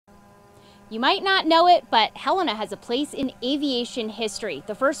You might not know it, but Helena has a place in aviation history.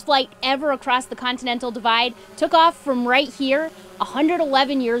 The first flight ever across the Continental Divide took off from right here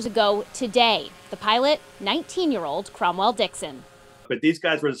 111 years ago today. The pilot, 19-year-old Cromwell Dixon. But these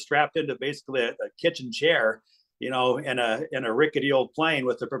guys were strapped into basically a kitchen chair, in a rickety old plane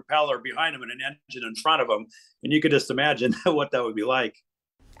with a propeller behind them and an engine in front of them. And you could just imagine what that would be like.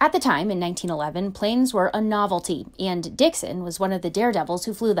 At the time, in 1911, planes were a novelty, and Dixon was one of the daredevils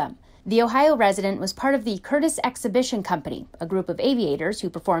who flew them. The Ohio resident was part of the Curtiss Exhibition Company, a group of aviators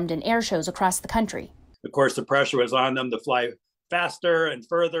who performed in air shows across the country. Of course, the pressure was on them to fly faster and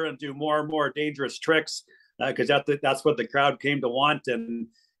further and do more and more dangerous tricks, because that's what the crowd came to want, and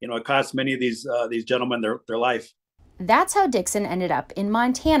it cost many of these gentlemen their life. That's how Dixon ended up in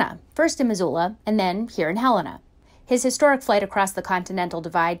Montana, first in Missoula, and then here in Helena. His historic flight across the Continental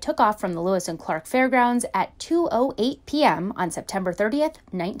Divide took off from the Lewis and Clark Fairgrounds at 2:08 p.m. on September 30th,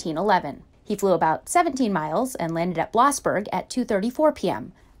 1911. He flew about 17 miles and landed at Blossburg at 2:34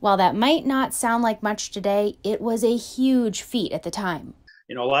 p.m. While that might not sound like much today, it was a huge feat at the time.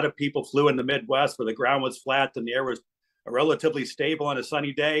 A lot of people flew in the Midwest where the ground was flat and the air was relatively stable on a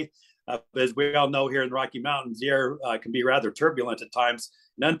sunny day. As we all know, here in the Rocky Mountains, the air can be rather turbulent at times,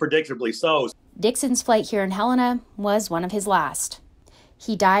 and unpredictably so. Dixon's flight here in Helena was one of his last.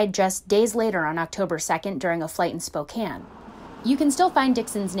 He died just days later on October 2nd during a flight in Spokane. You can still find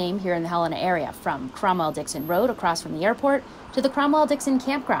Dixon's name here in the Helena area, from Cromwell Dixon Road across from the airport to the Cromwell Dixon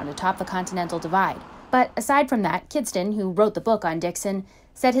campground atop the Continental Divide. But aside from that, Kidston, who wrote the book on Dixon,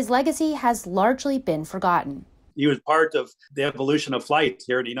 said his legacy has largely been forgotten. He was part of the evolution of flight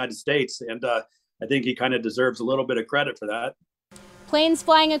here in the United States, and I think he kind of deserves a little bit of credit for that. Planes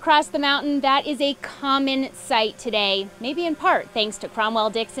flying across the mountain, that is a common sight today, maybe in part thanks to Cromwell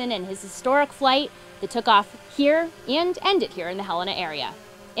Dixon and his historic flight that took off here and ended here in the Helena area.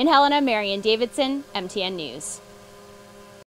 In Helena, Marian Davidson, MTN News.